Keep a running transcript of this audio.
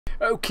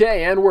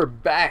Okay, and we're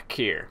back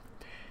here.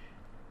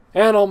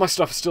 And all my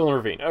stuff is still in the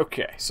ravine.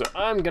 Okay, so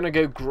I'm gonna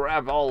go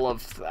grab all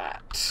of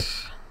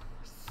that.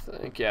 I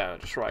think, yeah,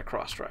 just right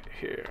across right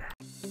here.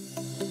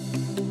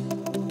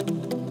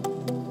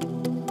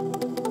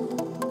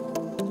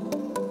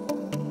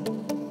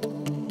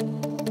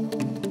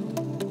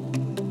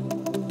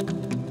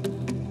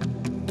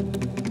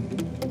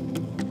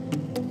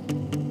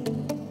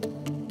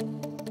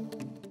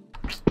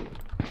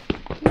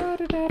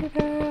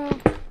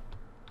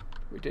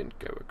 We didn't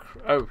go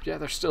across. Oh, yeah,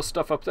 there's still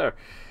stuff up there.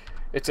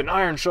 It's an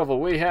iron shovel.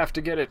 We have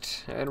to get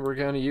it. And we're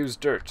going to use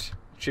dirt.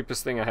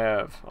 Cheapest thing I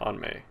have on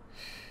me.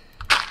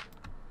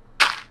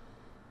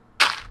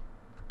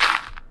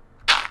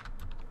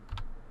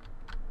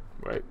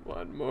 Wait,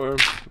 one more.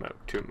 No,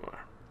 two more.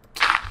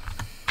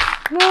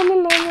 La la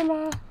la la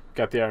la.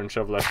 Got the iron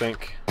shovel, I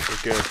think.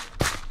 We're good.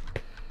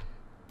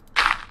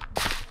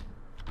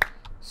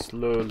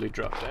 Slowly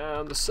drop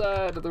down the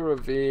side of the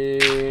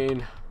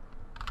ravine.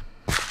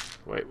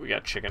 Wait, we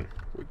got chicken.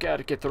 We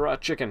gotta get the raw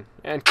chicken.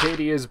 And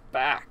Katie is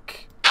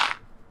back.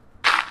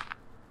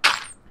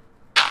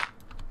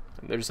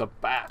 And there's a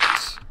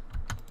bat.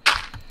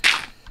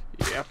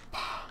 Yep,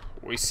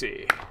 we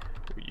see.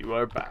 You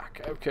are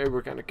back. Okay,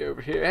 we're gonna go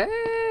over here.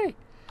 Hey!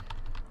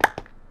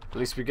 At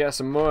least we got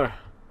some more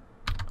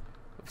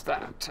of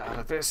that out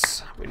of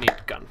this. We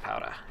need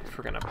gunpowder if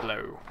we're gonna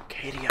blow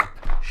Katie up.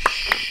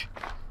 Shh.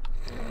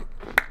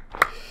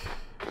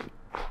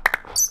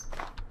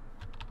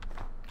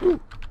 Ooh,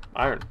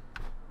 iron.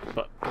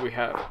 But we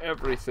have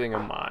everything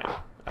of mine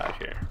out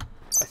here.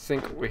 I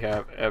think we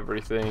have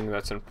everything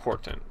that's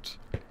important.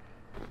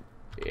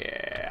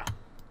 Yeah,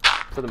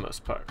 for the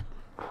most part.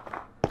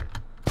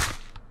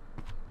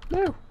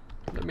 No,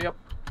 let me up.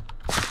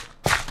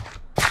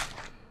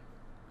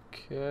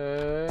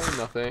 Okay,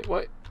 nothing.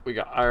 Wait, we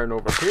got iron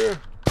over here.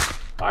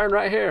 Iron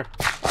right here.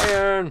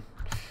 Iron.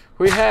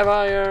 We have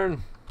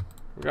iron.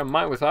 We're gonna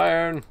mine with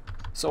iron.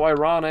 So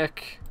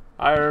ironic.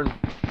 Iron.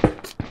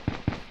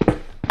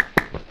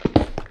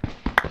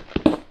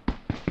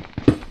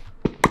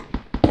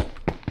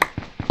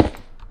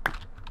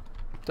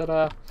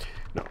 Ta-da.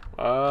 No.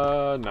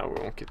 No,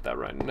 we won't get that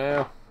right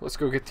now. Let's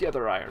go get the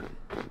other iron.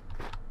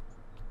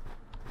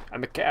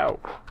 And the cow.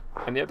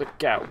 And the other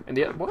cow. And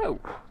the other... Whoa!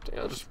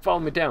 They'll just follow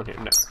me down here.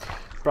 No.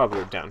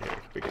 Probably down here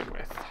to begin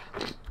with.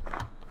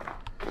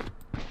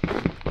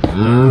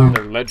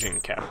 They're ledging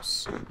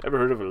cows. Ever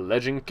heard of a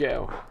ledging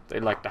cow? They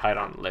like to hide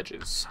on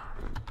ledges.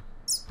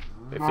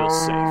 They feel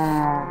safe.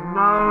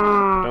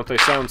 Don't they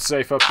sound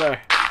safe up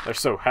there? They're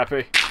so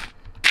happy.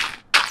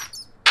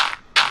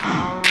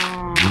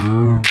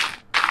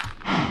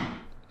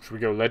 Should we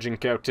go ledging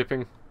cow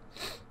tipping?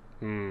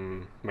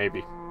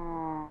 Maybe.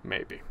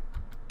 Maybe.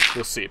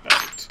 We'll see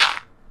about it.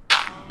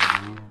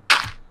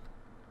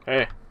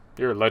 Hey,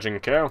 you're a ledging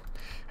cow.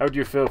 How would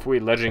you feel if we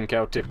ledging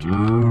cow tipped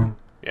you?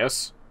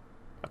 Yes?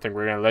 I think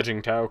we're gonna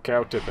ledging cow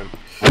tip him.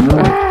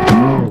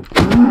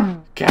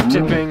 Cow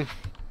tipping!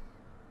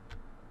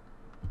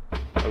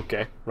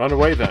 Okay, run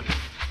away then.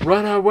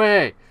 Run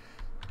away!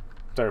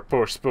 They're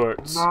poor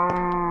sports.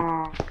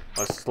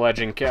 Let's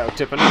ledging cow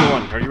tip another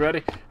one. Are you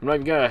ready? I'm not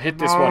even gonna hit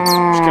this one.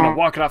 I'm just gonna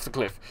walk it off the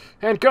cliff.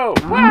 And go!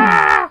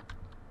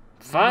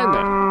 Fine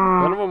then.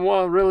 None of them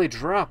will really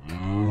drop.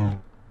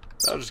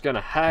 They're just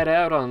gonna hide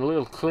out on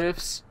little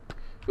cliffs.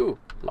 Ooh,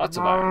 lots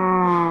of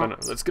iron. But no,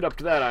 let's get up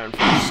to that iron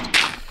first.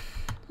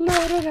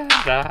 La da da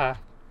da.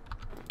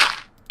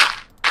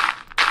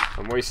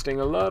 I'm wasting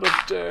a lot of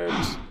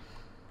dirt.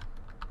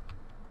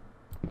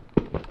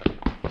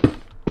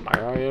 My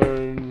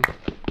iron.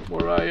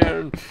 More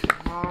iron.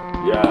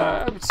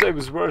 Yeah, I would say it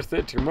was worth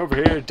it to come over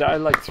here, die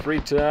like 3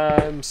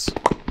 times.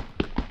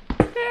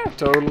 Yeah,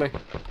 totally.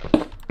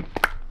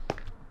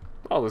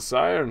 All this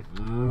iron.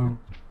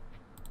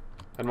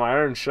 And my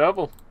iron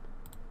shovel.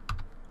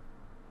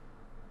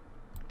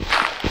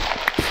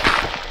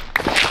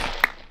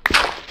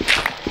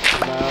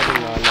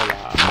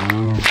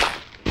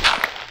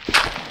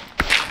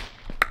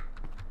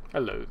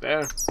 Hello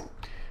there.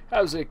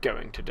 How's it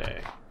going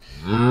today?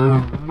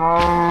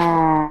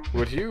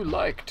 Would you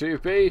like to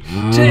be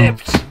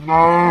tipped?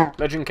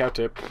 Legend cow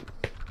tip.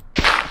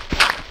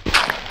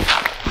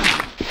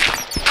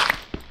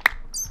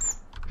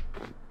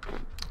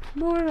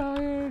 More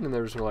iron, and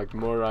there was like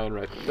more iron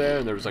right there,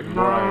 and there was like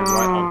more iron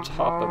right on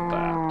top of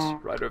that,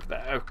 right over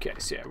that. Okay,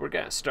 so yeah, we're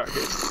gonna start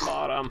here at the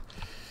bottom,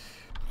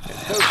 and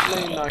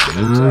hopefully not get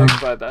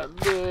attacked by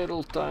that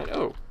little tiny.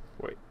 Oh,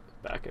 wait,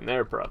 back in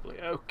there probably.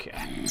 Okay,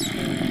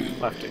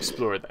 we'll have to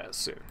explore that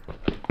soon.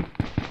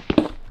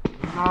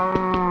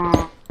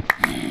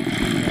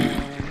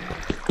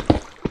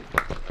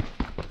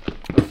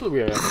 Hopefully we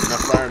have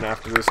enough iron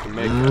after this to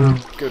make a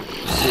good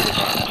suit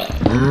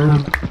of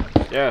iron.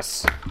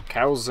 Yes,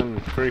 cows and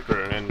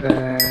creeper and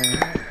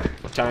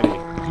tiny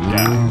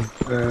cow.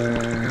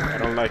 I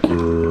don't like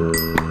you.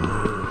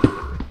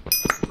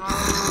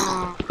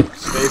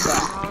 Stay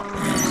back.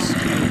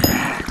 Stay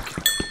back.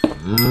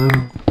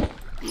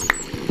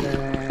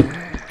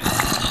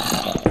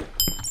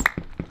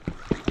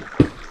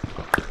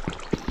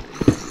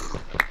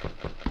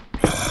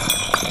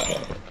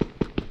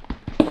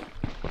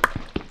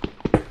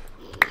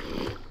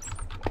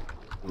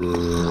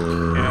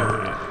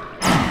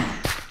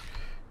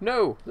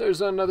 No,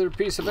 there's another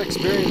piece of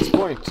experience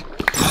point.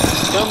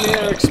 Come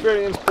here,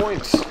 experience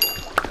point.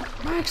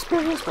 My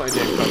experience point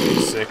didn't got me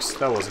 6.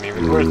 That wasn't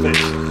even worth it.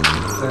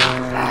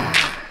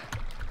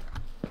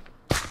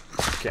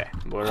 Okay,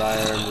 more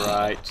iron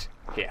right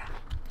here.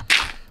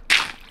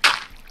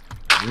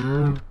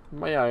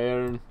 My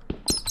iron.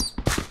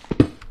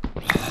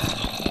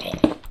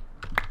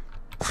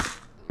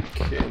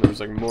 Okay, and there's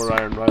like more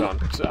iron right on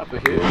top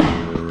of here.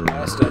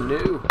 Last I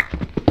knew.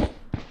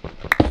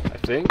 I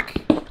think.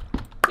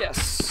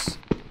 Yes.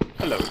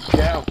 Hello,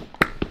 cow.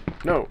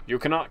 No, you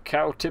cannot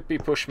cow tippy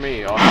push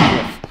me off the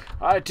cliff.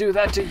 I do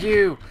that to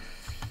you.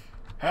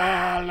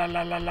 Ah, la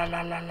la la la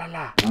la la la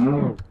la.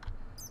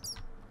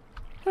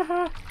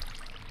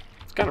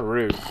 It's kind of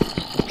rude.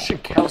 Pushing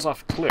cows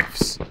off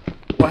cliffs.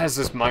 What has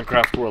this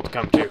Minecraft world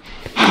come to?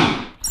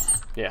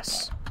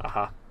 Yes.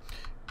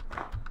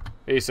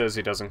 He says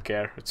he doesn't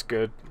care. It's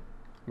good.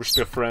 We're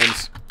still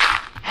friends.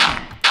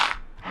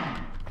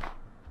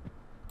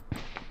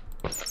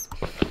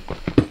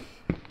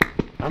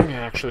 I'm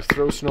gonna actually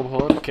throw a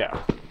snowball at a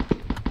cow.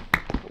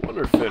 I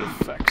wonder if it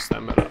affects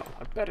them at all.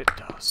 I bet it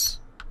does.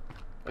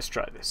 Let's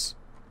try this.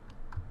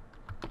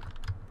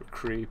 We're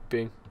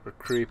creeping. We're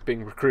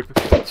creeping. We're creeping.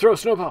 Throw a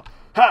snowball!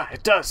 Ha!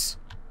 It does!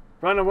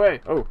 Run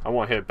away! Oh, I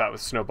want to hit a bat with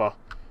a snowball.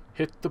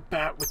 Hit the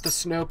bat with the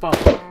snowball.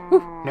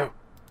 Woo, no.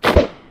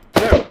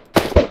 No!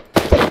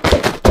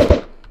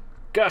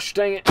 Gosh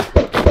dang it.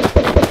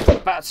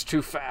 The bat's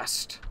too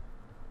fast.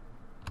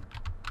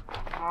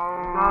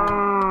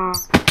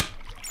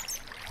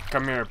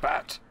 Come here,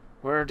 bat.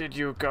 Where did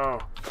you go?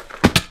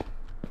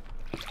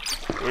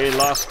 We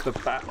lost the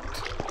bat.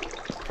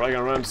 Probably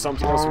gonna run into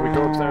something else if we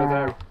go up there,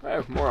 though.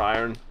 Oh, more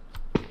iron.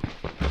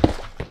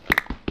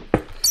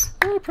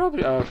 Oh,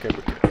 probably. Oh, okay,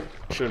 we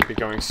shouldn't be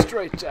going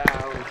straight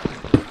down.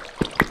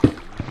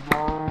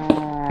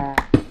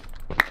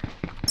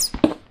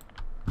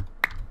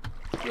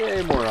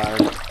 Yay, more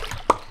iron.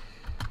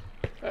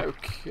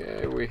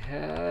 Okay, we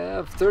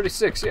have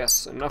 36.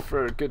 Yes, enough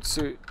for a good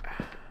suit.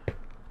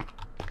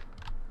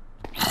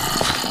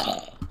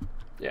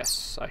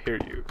 Yes, I hear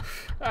you.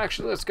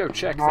 Actually, let's go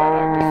check that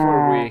out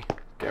before we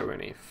go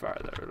any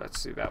farther. Let's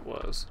see, that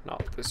was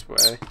not this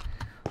way.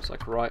 It's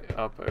like right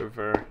up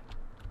over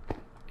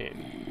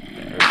in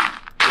there.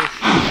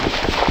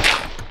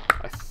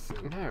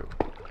 No.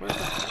 Where the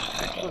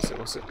heck was it?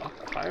 Was it up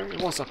higher?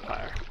 It was up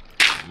higher.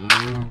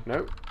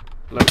 No.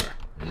 Lower.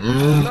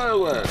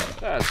 Lower.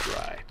 That's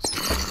right.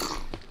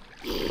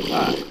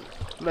 Ah,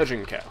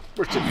 legend cow.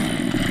 We're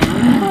tipping.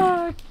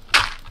 Bye.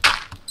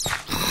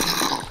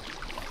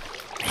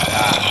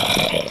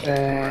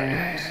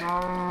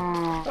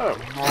 Oh.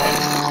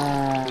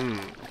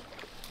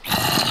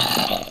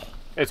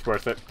 It's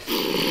worth it.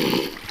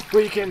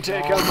 We can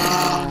take them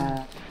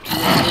on.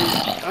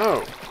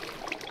 Oh.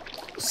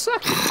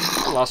 Suck it.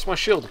 I lost my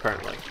shield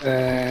apparently.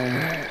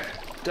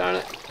 Darn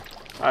it.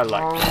 I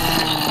like that.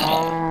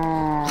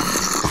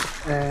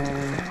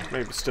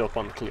 Maybe it's still up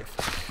on the cliff.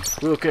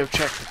 We'll go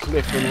check the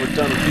cliff when we're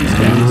done with these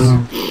guys.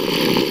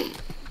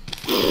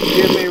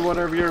 Give me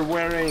whatever you're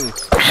wearing.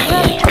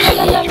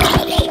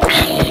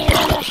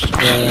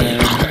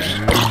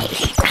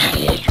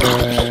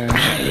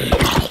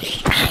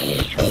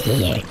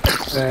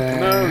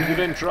 No, you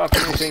didn't drop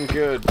anything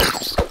good.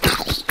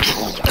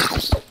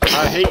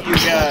 I hate you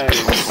guys.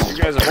 You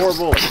guys are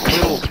horrible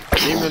little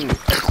demon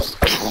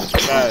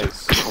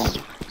guys.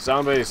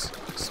 Zombies,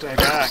 stay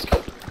back.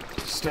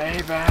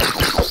 Stay back.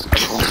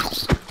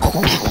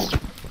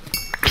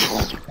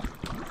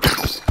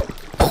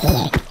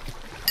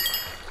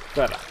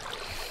 Better.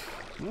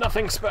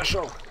 Nothing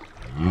special.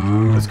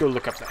 Let's go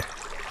look up there.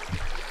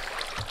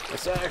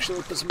 Let's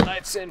actually put some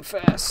lights in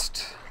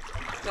fast.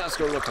 Now let's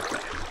go look up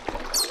there.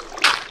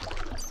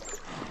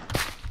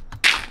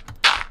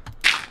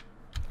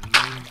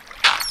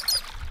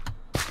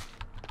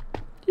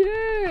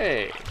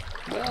 Yay!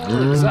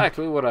 Well,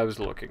 exactly what I was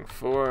looking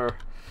for.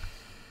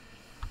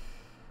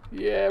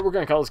 Yeah, we're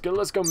gonna call this good.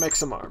 Let's go make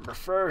some armor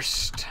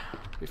first,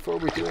 before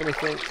we do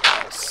anything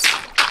else.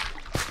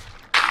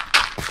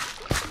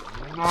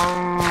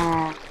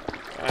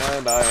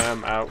 And I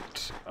am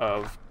out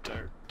of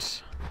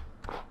dirt.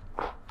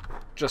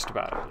 Just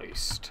about, at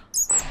least.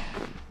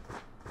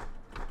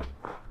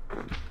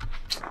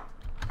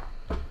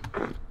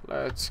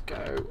 Let's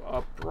go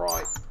up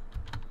right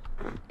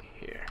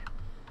here.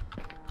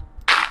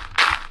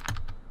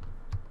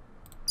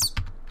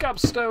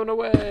 Cobstone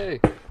away!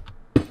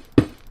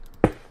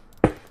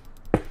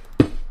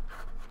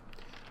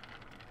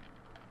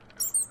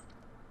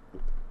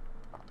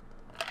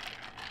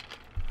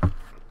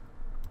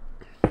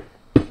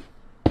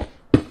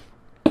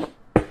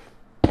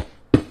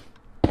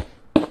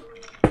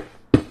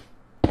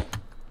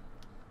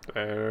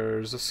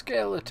 There's a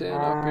skeleton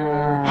up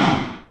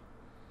here.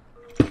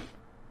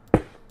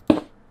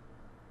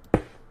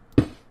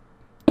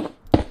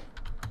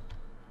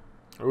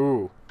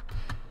 Ooh.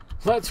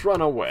 Let's run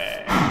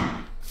away.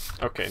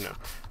 Okay, no.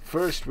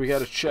 First, we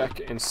gotta check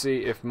and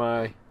see if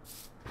my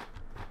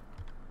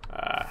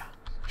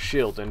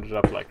shield ended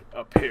up, like,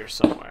 up here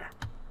somewhere.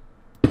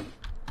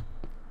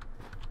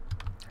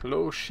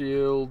 Hello,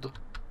 shield.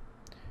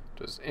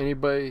 Does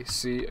anybody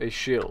see a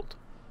shield?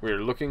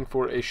 We're looking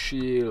for a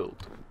shield.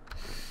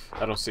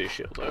 I don't see a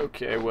shield.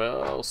 Okay,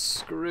 well,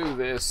 screw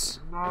this.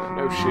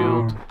 No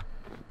shield.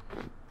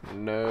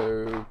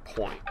 No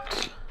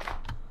point.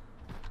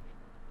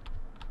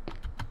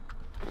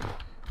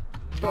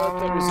 But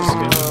there is a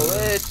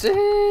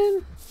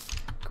skeleton.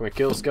 Can we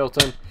kill a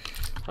skeleton?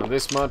 On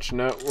this much?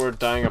 No, we're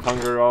dying of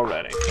hunger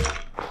already.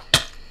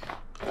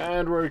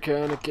 And we're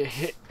gonna get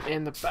hit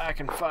in the back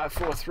in 5,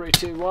 4, 3,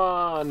 2,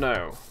 1.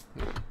 No.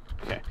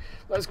 Okay,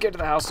 let's get to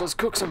the house. Let's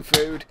cook some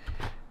food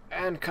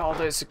and call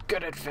this a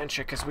good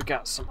adventure because we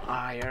got some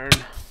iron.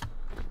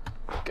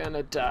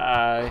 Gonna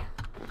die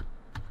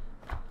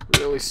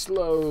really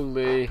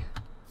slowly.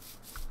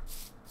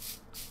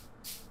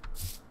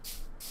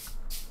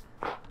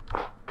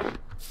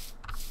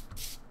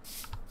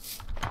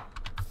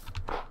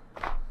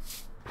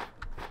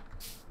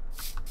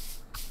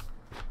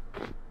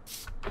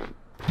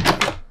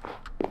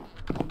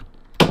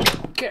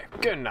 Okay,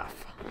 good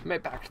enough.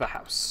 Made back to the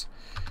house.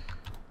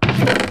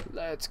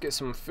 Let's get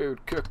some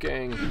food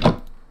cooking.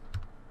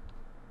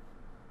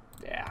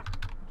 Yeah.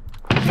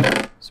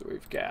 So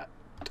we've got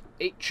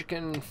 8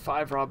 chicken,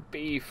 5 raw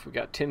beef. We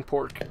got 10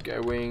 pork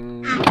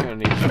going. We're gonna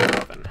need another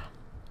oven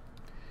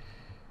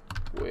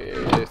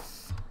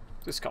with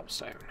this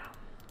cobblestone.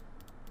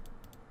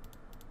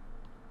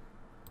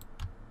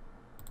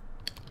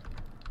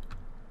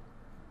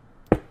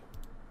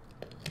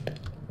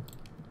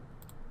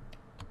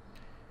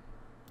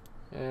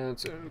 And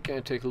so we're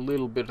going to take a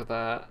little bit of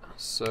that,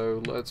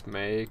 so let's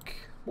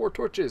make more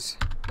torches.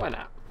 Why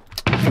not?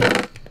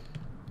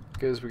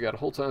 Because we got a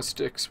whole ton of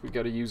sticks we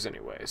got to use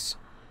anyways.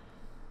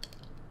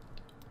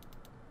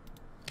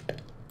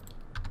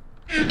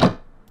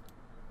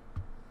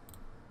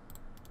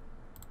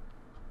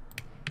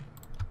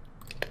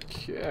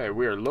 Okay,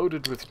 we are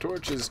loaded with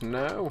torches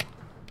now.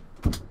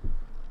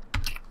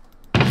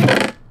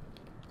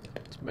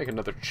 Let's make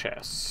another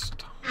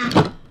chest.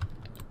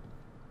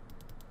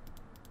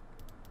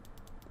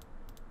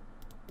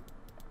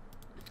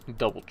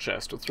 Double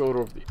chest. We'll throw it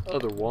over the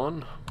other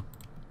one.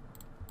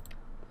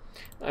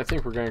 I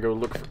think we're gonna go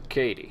look for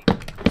Katie.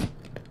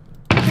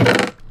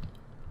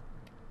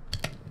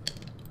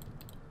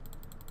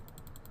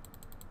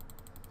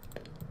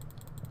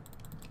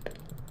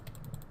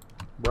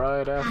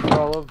 Right after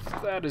all of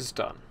that is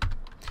done.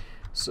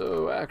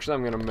 So actually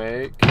I'm gonna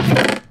make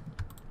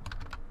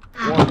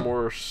one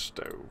more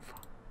stove.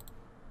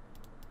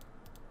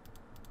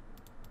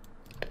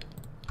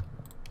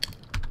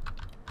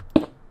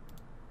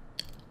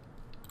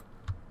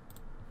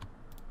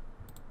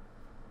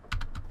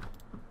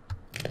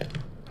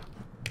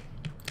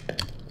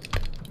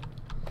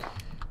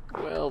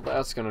 Well,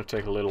 that's gonna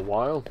take a little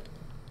while.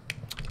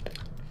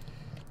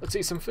 Let's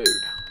eat some food.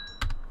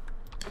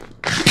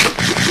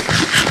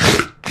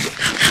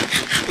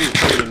 Ooh,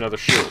 need another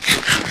shield.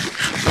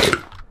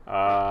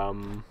 How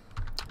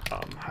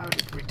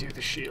did we do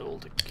the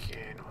shield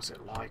again? Was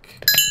it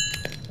like...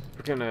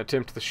 We're gonna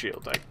attempt the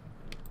shield. I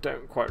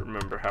don't quite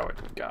remember how it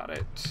got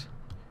it,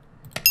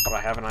 but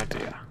I have an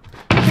idea.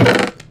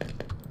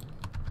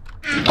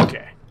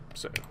 Okay,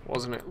 so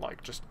wasn't it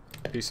like just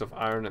a piece of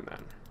iron and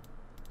then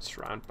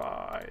surrounded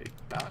by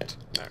that?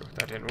 No,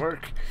 that didn't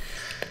work.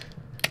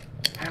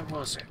 How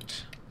was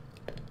it?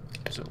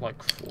 Was it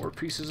like 4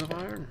 pieces of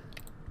iron?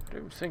 I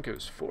don't think it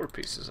was 4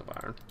 pieces of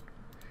iron.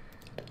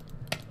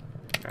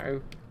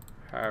 No.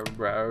 How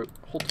about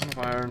a whole ton of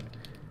iron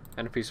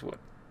and a piece of wood?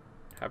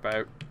 How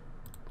about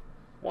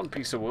 1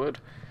 piece of wood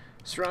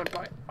surrounded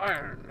by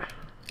iron?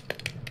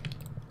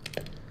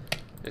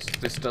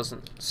 This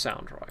doesn't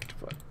sound right,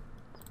 but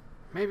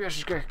maybe I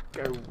should go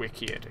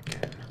wiki it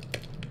again.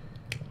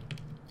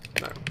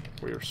 No,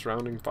 we are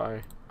surrounding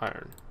by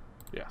iron.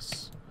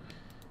 Yes.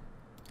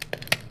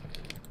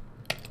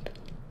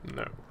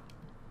 No.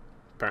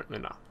 Apparently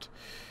not.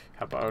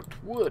 How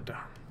about wood?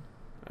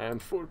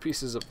 And 4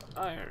 pieces of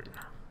iron.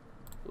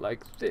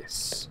 Like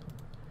this.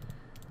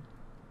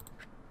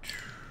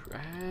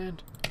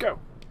 And go.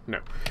 No.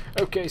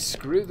 Okay,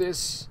 screw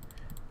this.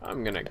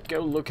 I'm gonna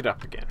go look it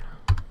up again.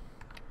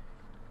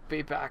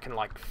 Be back in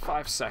like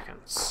 5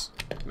 seconds.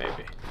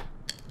 Maybe.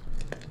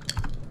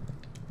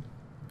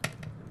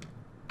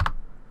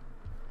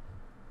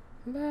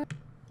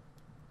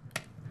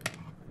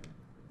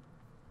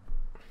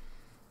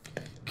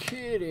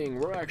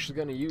 Kidding, we're actually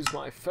going to use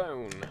my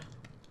phone.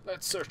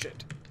 Let's search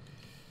it.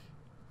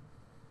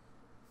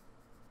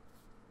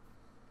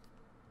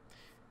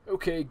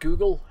 Okay,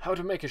 Google, how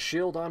to make a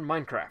shield on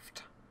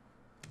Minecraft.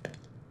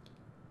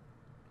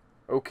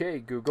 Okay,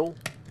 Google,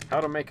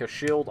 how to make a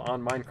shield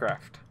on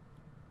Minecraft.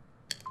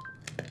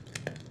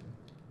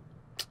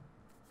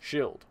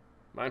 Shield.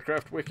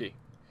 Minecraft Wiki.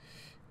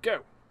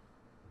 Go.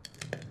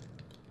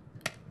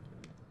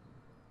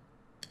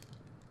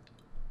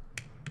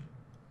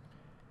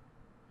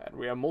 And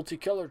we have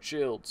multicolored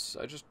shields.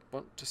 I just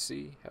want to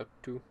see how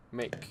to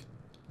make.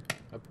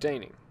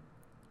 Obtaining.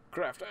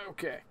 Craft.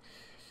 Okay.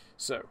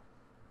 So.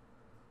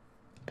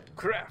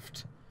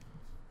 Craft.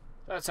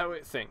 That's how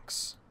it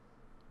thinks.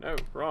 No,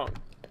 wrong.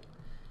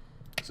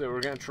 So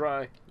we're gonna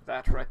try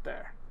that right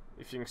there.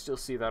 If you can still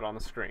see that on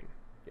the screen.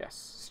 Yes,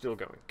 still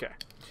going. Okay,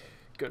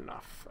 good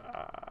enough.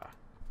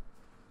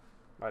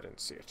 I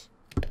didn't see it.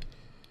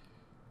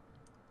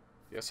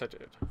 Yes, I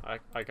did.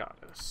 I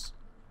got this.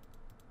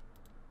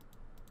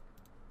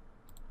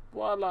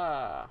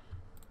 Voila!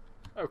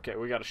 Okay,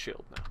 we got a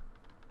shield now.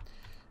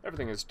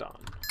 Everything is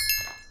done.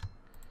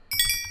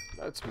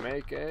 Let's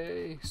make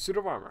a suit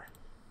of armor.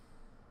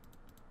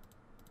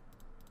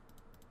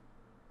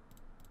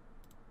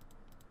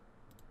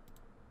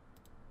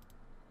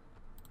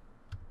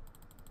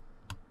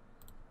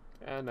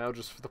 And now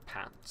just for the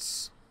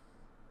pants.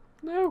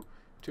 No!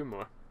 2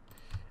 more.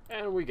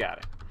 And we got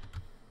it.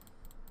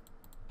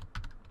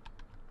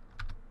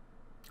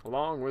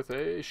 Along with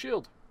a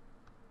shield.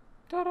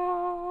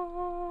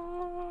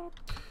 Ta-da!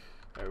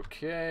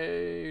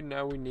 Okay,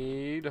 now we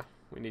need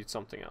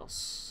something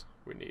else.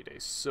 We need a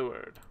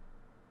sword.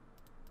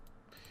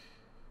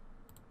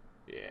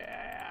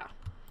 Yeah.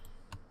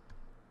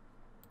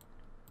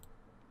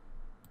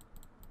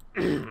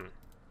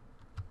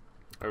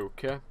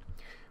 Okay.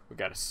 We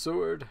got a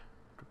sword.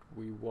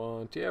 We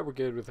want... Yeah, we're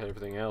good with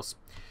everything else.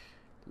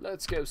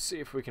 Let's go see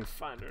if we can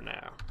find her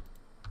now.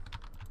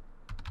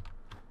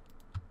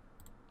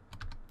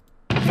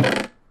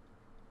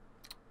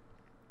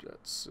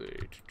 Let's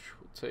see.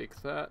 We'll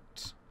take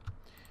that.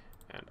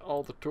 And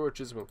all the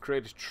torches will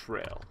create a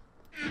trail.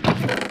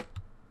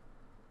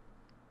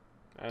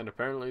 And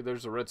apparently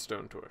there's a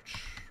redstone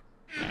torch.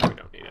 No, we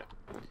don't need it.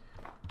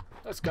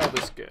 Let's call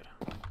this good.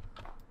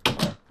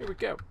 Here we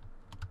go.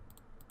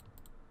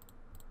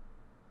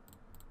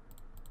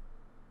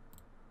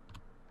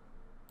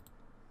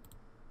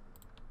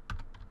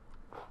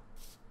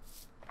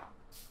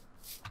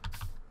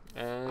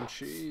 And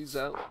she's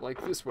out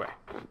like this way.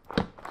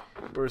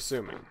 We're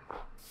assuming.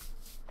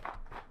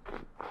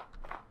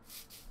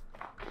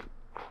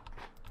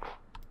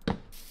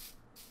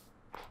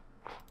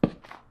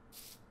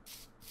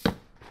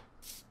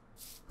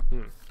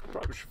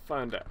 Probably should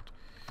find out.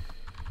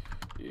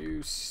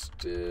 You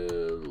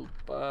still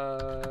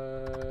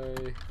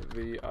buy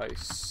the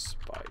ice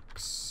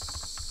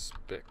spikes.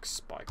 Big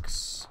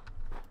spikes.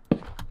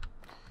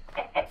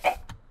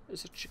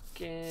 There's a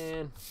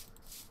chicken.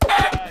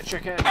 Die,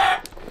 chicken!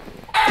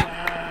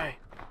 Die!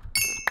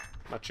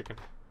 Not chicken.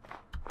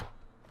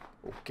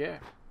 Okay.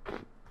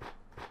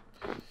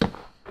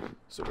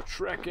 So we're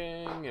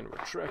trekking, and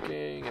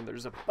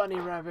there's a bunny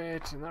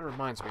rabbit, and that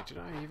reminds me, did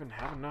I even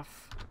have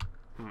enough?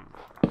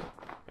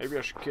 Maybe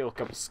I should kill a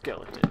couple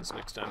skeletons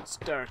next time it's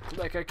dark,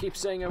 like I keep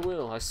saying I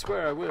will. I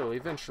swear I will,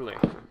 eventually.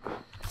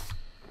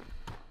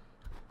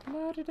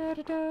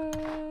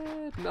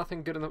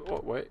 Nothing good in the...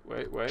 Oh, wait.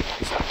 Is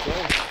that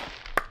clay?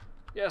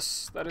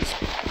 Yes, that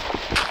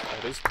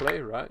is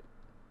clay, right?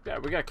 Yeah,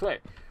 we got clay.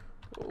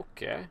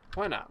 Okay,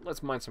 why not?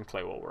 Let's mine some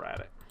clay while we're at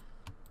it.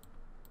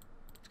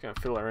 It's gonna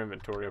fill our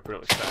inventory up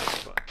really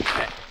fast, but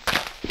hey,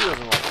 who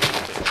doesn't like a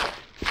little bit of clay?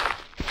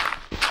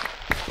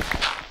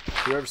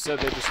 Whoever said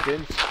they just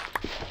didn't?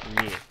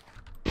 Yeah.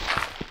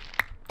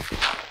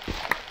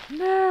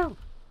 No!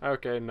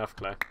 Okay, enough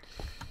clay.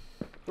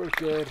 We're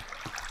good.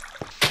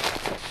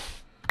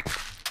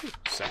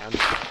 Sand.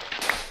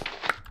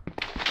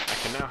 I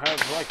can now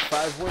have like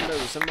 5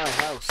 windows in my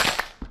house.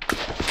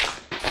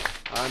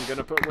 I'm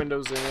gonna put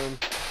windows in.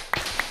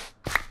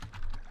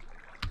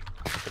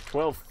 A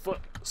 12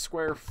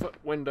 square foot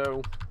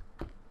window.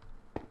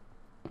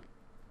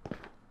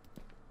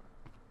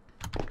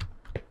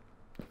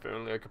 If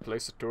only I could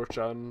place a torch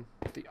on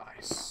the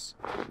ice.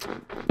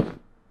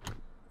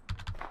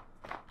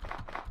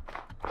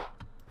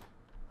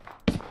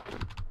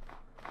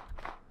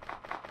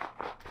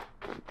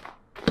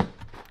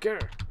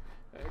 Grr!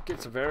 It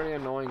gets very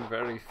annoying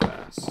very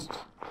fast.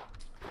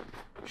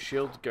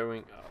 Shield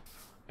going up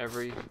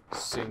every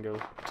single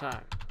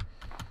time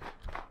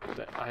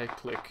that I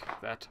click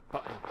that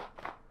button.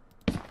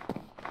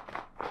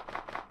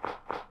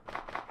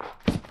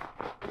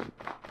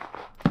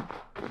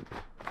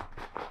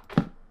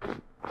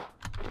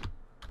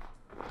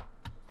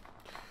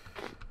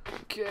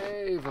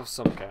 Cave of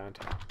some kind.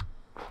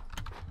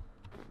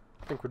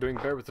 I think we're doing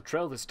better with the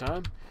trail this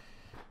time.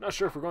 Not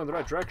sure if we're going the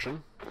right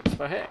direction,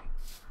 but hey,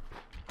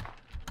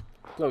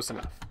 close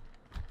enough.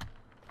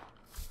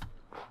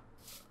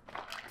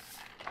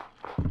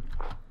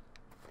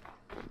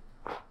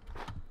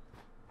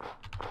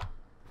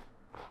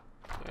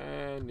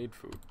 And need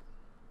food.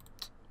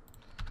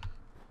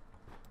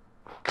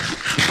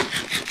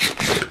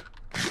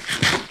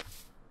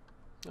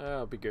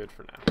 That'll be good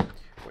for now.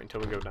 Wait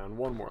until we go down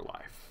 1 more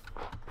life.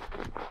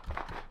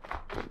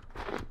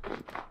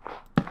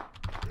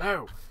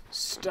 No!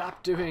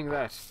 Stop doing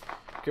that!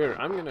 Here,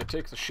 I'm gonna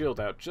take the shield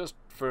out just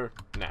for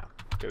now,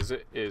 because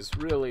it is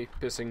really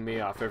pissing me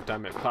off every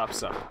time it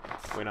pops up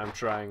when I'm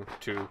trying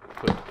to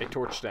put a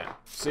torch down.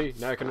 See,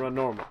 now I can run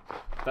normal,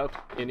 without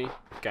any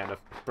kind of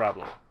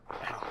problem.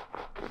 Ow.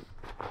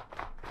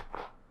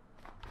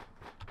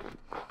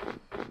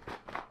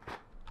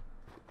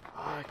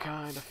 I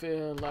kinda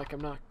feel like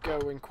I'm not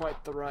going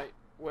quite the right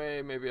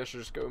way. Maybe I should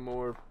just go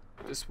more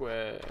this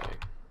way.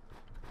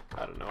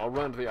 I don't know. I'll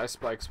run to the ice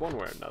spikes one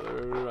way or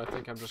another. I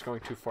think I'm just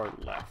going too far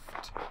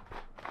left.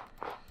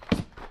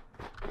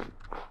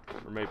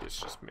 Or maybe it's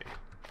just me.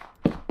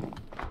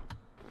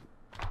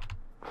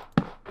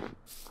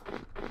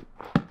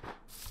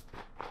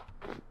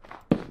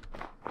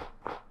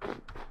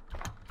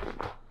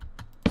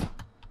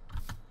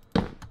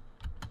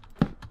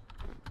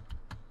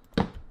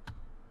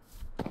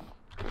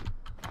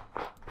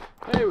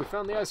 Hey, we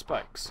found the ice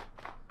spikes.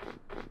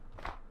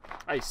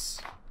 Ice.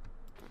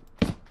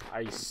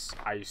 Ice,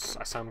 ice.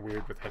 I sound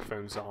weird with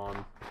headphones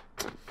on.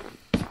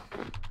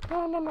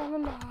 La la la la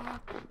la.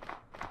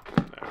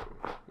 No.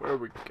 Where are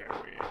we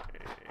going?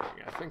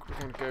 I think we're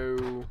gonna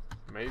go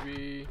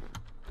maybe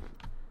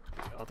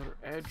the other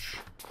edge.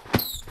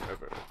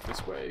 Over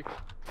this way.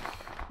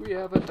 We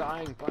have a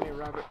dying bunny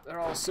rabbit. They're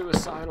all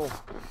suicidal.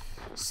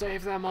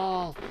 Save them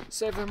all.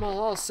 Save them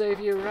all. I'll save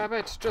you,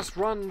 rabbit. Just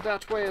run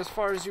that way as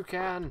far as you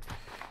can.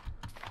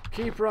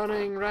 Keep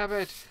running,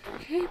 rabbit.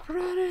 Keep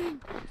running.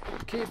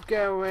 Keep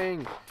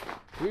going.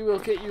 We will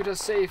get you to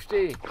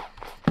safety.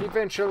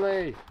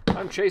 Eventually.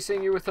 I'm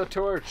chasing you with a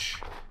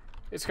torch.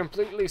 It's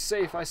completely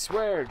safe, I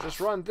swear. Just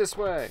run this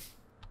way.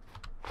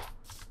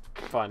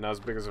 Fine, not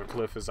as big as a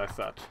cliff as I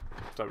thought.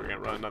 Thought we were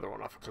gonna run another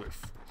one off a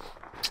cliff.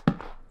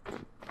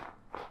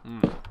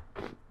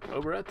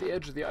 Well, we're at the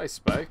edge of the ice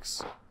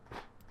spikes.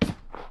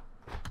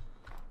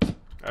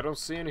 I don't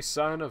see any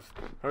sign of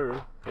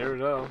her here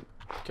at all.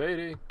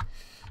 Katie.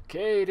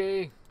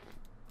 Katie.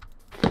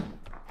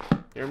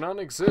 You're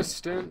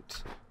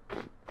non-existent.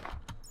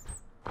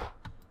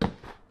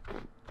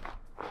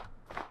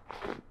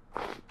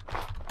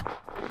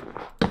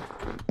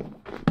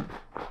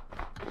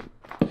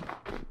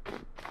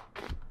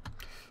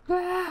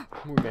 Ah,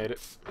 we made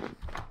it.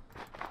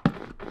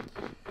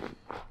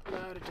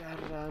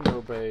 La-da-da-da-da,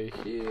 nobody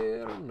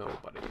here,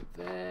 nobody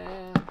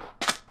there.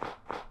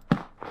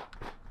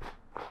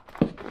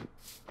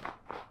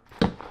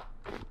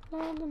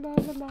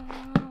 La-la-la-la-la.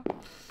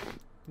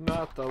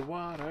 Not the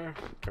water.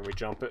 Can we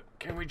jump it?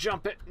 Can we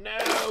jump it?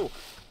 No!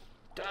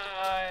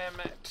 Damn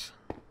it.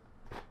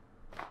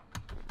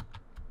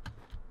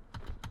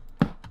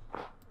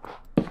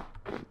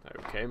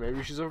 Okay,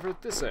 maybe she's over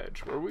at this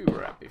edge, where we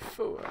were at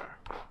before.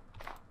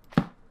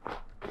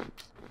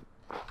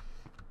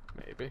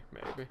 Maybe,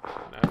 maybe.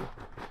 No.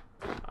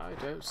 I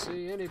don't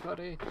see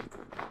anybody.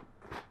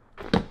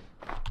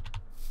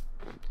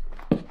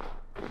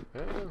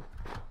 Oh.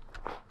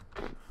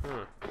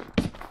 Huh.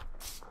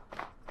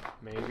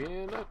 Maybe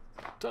in a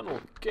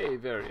tunnel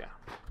cave area.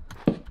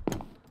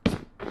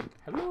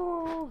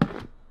 Hello?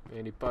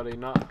 Anybody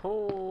not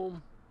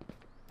home?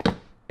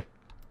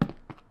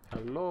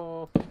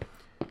 Hello?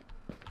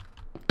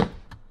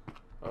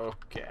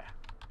 Okay.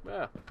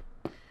 Well,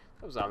 that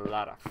was a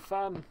lot of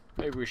fun.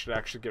 Maybe we should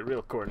actually get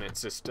real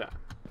coordinates this time.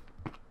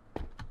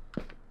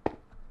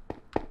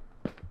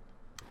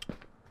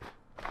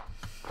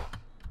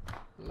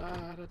 La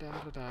da da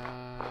da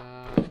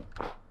da.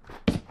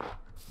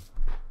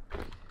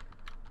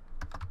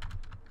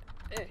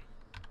 Hey.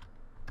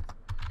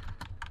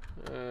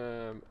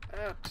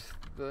 At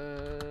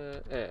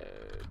the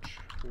edge.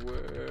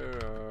 Where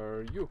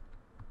are you?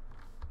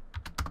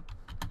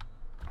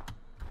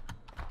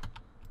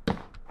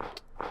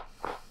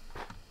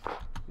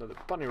 Another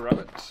bunny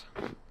rabbit.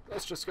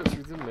 Let's just go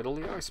through the middle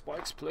of the ice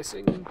spikes,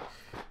 placing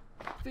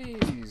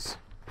these.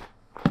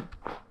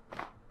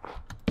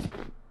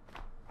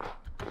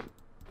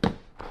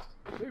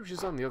 Maybe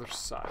she's on the other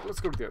side. Let's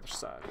go to the other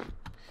side.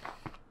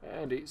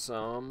 And eat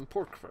some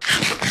pork first.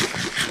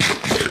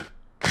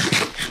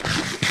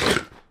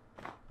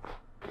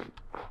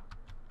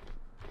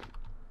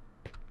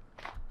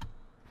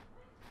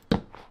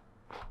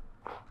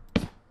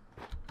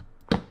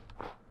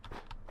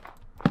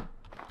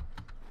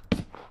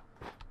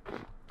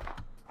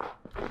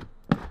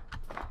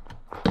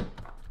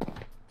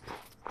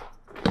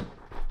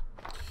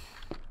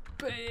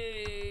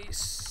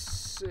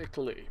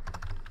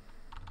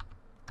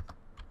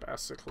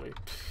 Basically.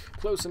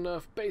 Close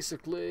enough,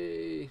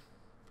 basically.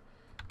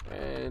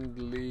 And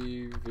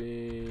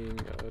leaving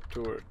a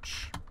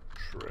torch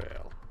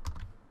trail.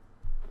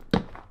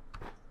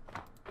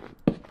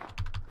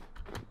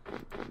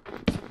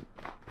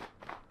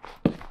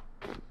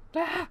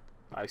 Ah!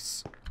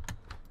 Ice.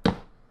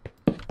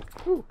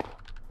 Ooh.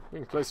 We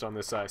can place it on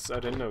this ice. I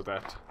didn't know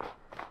that.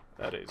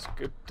 That is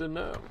good to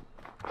know.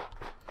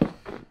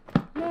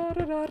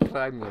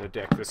 I'm gonna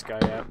deck this guy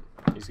out.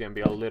 He's gonna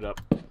be all lit up.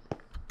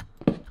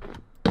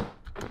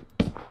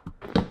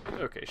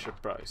 Okay,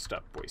 should probably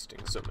stop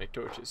wasting so many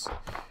torches.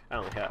 I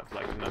only have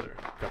like another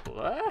couple.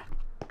 Ah!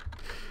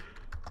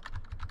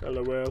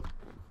 LOL.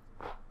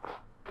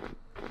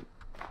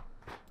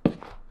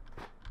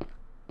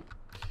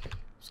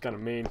 It's kind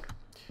of mean.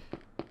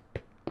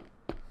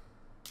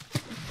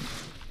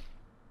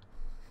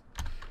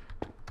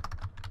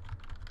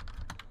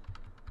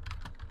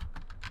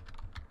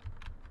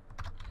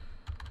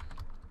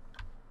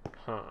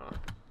 Huh.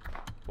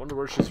 Wonder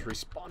where she's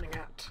respawning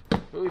at.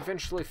 We'll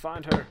eventually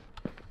find her.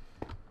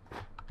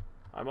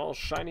 I'm all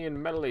shiny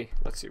and metally.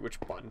 Let's see which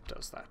button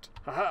does that.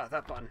 Haha,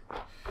 that button.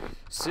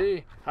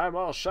 See? I'm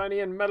all shiny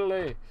and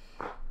metally.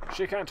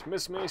 She can't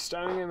miss me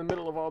standing in the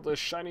middle of all the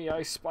shiny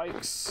ice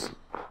spikes.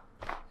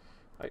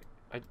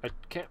 I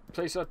can't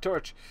place a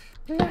torch.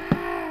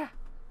 Blah!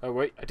 Oh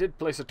wait, I did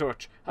place a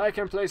torch. I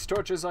can place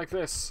torches like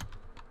this.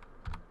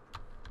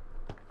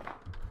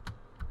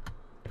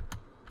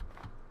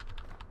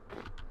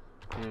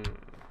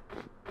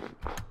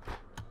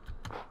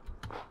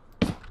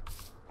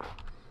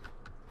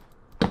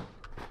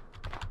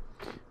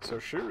 So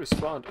she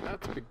respawned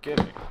at the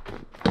beginning.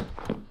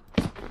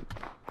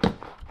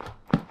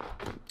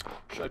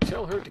 Should I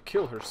tell her to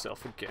kill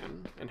herself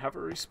again and have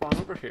her respawn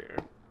over here?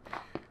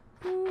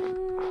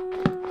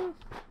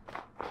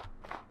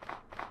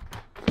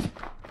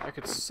 I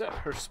could set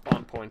her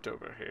spawn point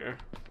over here,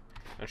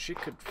 and she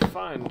could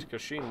find,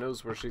 because she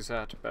knows where she's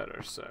at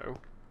better, so.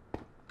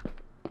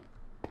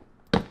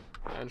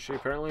 And she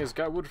apparently has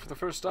got wood for the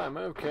first time,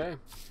 okay.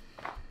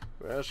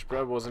 Well, she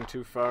probably wasn't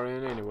too far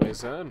in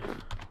anyways then,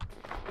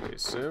 we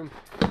assume.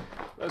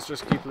 Let's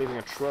just keep leaving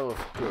a trail of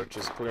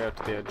torches clear out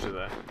to the edge of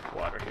the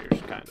water here,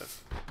 kind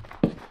of.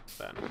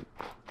 Then.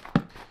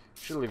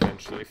 She'll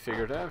eventually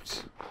figure it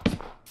out.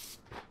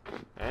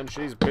 And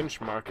she's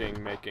benchmarking,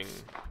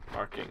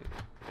 benchmarking.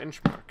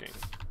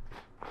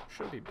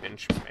 Should be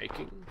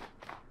benchmaking.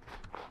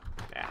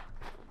 Yeah.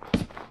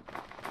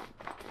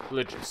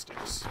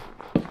 Logistics.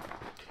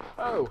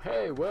 Oh,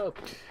 hey, well,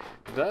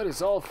 that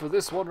is all for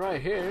this one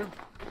right here.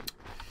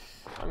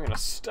 I'm gonna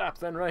stop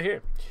then right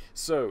here.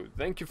 So,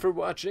 thank you for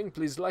watching.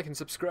 Please like and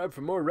subscribe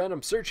for more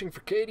random searching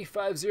for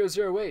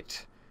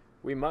Katie5008.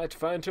 We might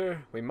find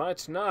her, we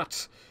might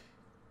not.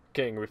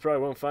 King, we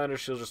probably won't find her,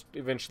 she'll just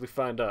eventually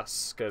find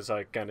us, because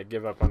I kind of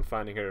give up on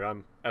finding her.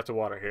 I'm at the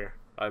water here.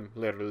 I'm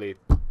literally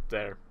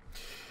there.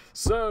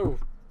 So,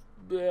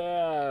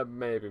 yeah,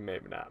 maybe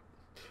not.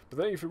 But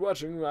thank you for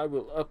watching. I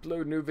will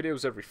upload new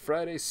videos every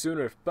Friday,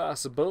 sooner if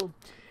possible.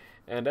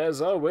 And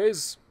as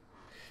always,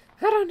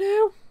 I don't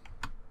know.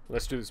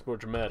 Let's do this more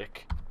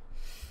dramatic.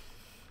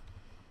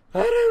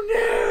 I don't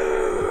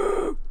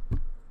know.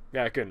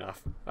 Yeah, good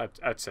enough,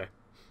 I'd say.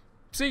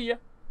 See ya.